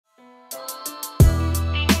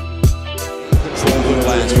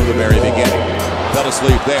confidence from the very beginning. Fell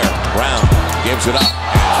asleep there. Brown gives it up.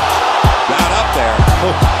 Down up there.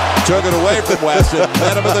 Took it away from West and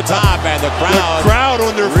met him at the top. And the crowd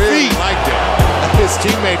on their really feet liked it. His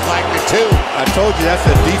teammates liked it too. I told you that's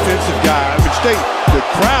a defensive guy. I mean, the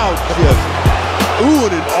crowd just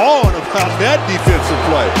oohing and awing about that defensive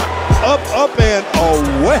play. Up and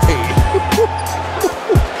away.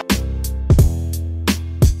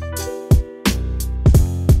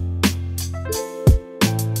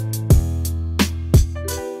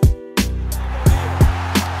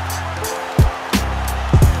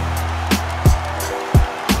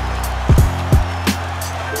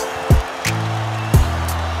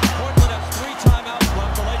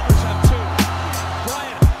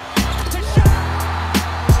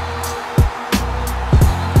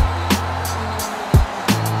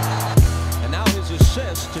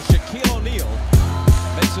 To Shaquille O'Neal,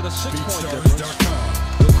 makes it a 6-point difference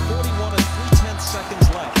with 41 and 3/10 seconds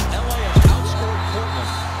left. LA has outscored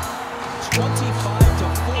Portland 25-4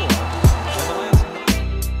 in the last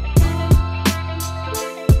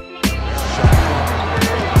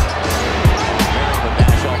the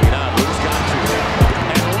dash off and on. Luke's got to.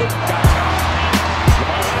 And Luke got to.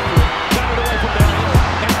 Got it away from down here.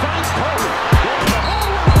 And finds Kobe. Goes the hole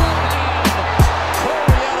in one.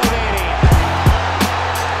 Kobe elevating.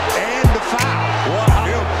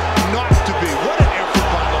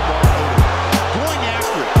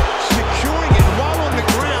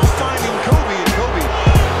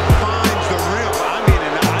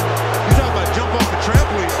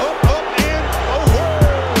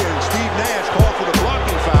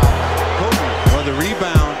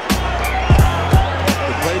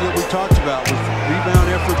 Talked about was rebound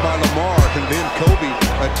effort by Lamar and then Kobe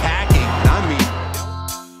attacking. I mean,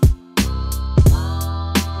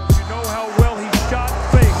 you know how well he shot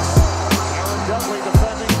fakes. Aaron Dudley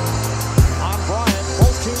defending on Bryant.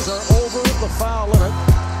 Both teams are over the foul limit.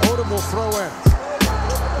 Odom will throw in.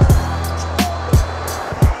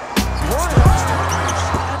 Bryant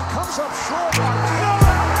and comes up short.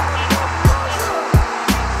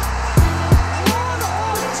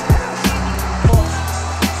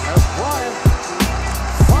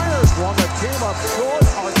 Came up short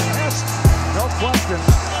on test, no question,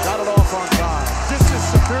 got it off on time. Just his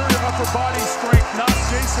superior upper body strength knocked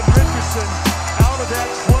Jason Richardson out of that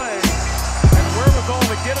play, and wherewithal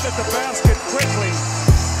to get it at the basket quickly.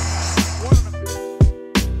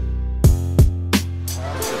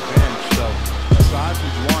 The bench, so aside from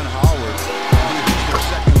Juwan Howard, he's their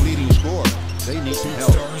second leading scorer. They need some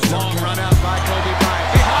help. Long run out by Kobe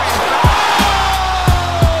Bryant. Behind the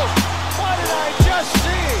what did I just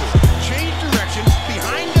see?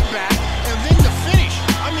 Behind the back, and then the finish.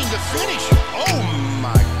 I mean, the finish. Oh,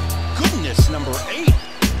 my goodness, number 8.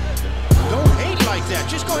 Don't hate like that.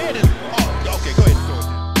 Just go ahead and... Oh, okay, go ahead and throw it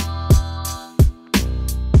down.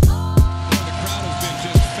 The crowd has been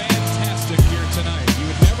just fantastic here tonight. You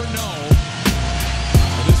would never know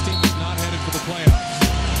that this team is not headed for the playoffs.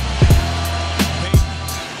 Peyton,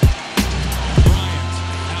 Bryant,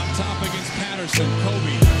 out top against Patterson.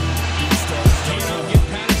 Kobe. Can't get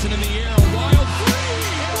Patterson in the air. A wild three.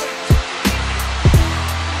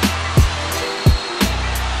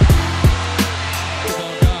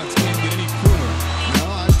 Basketball gods can't get any cooler. No,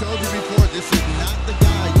 I told you before, this is not the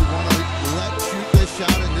guy you want to let shoot this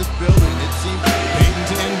shot in this building. It seems Peyton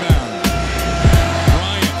to inbound.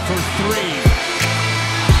 Bryant for 3.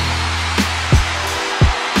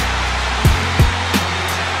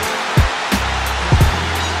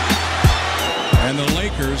 And the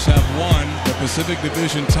Lakers have won the Pacific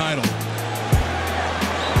Division title.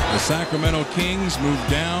 The Sacramento Kings move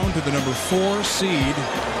down to the number 4 seed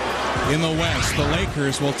in the West. The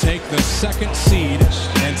Lakers will take the 2nd seed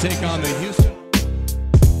and take on the Houston.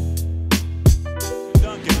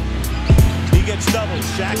 Duncan, he gets doubled.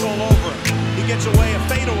 Shaq all over him. He gets away, a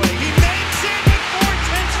fadeaway. He makes it with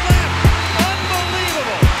 4:10 left.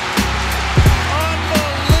 Unbelievable.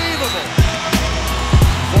 Unbelievable.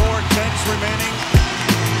 4:10 remaining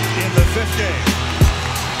in the 5th game.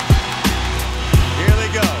 Here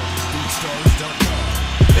they go.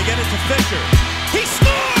 They get it to Fisher. He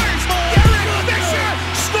scores! Derek Fisher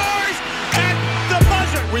scores at the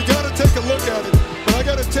buzzer. we got to take a look at it. But I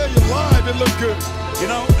got to tell you, live, it looked good. You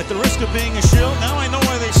know, at the risk of being a shill, now I know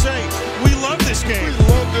why they say, we love this game. We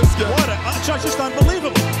love this game. What it's just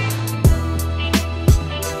unbelievable.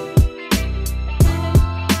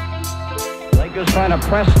 Lakers trying to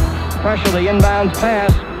pressure the inbound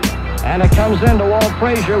pass, and it comes into Walt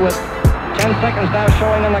Frazier with 10 seconds now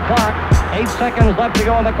showing on the clock. 8 seconds left to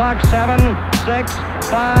go on the clock. 7, 6,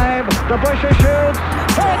 5. DeBusschere shoots.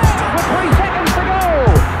 Hit with 3 seconds to go.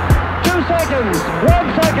 2 seconds.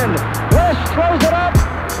 1 second.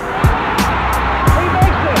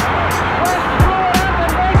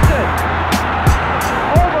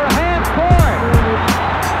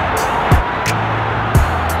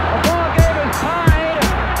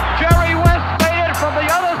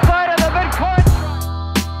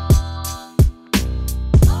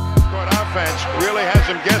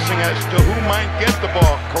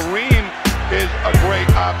 great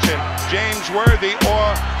option. James Worthy or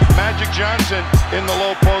Magic Johnson in the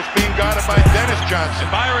low post being guarded by Dennis Johnson.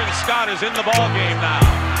 Byron Scott is in the ball game now.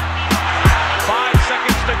 5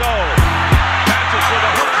 seconds to go. Matches with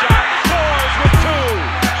a hook shot. Scores with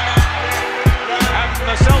 2. And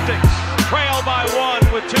the Celtics trail by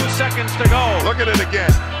 1 with 2 seconds to go. Look at it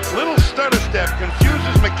again. Little stutter step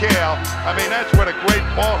confuses McHale. I mean, that's what a great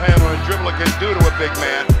ball handler and dribbler can do to a big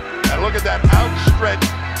man. And look at that outstretched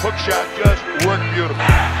hook shot, just worked beautiful.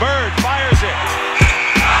 Bird fires it.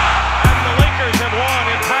 And the Lakers have won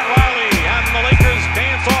in Pat Riley. And the Lakers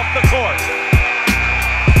dance off the court.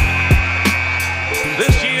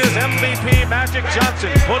 This year's MVP, Magic Johnson,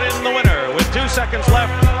 put in the winner with 2 seconds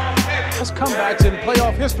left. Comebacks in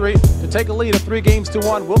playoff history to take a lead of 3 games to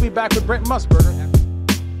 1. We'll be back with Brent Musburger.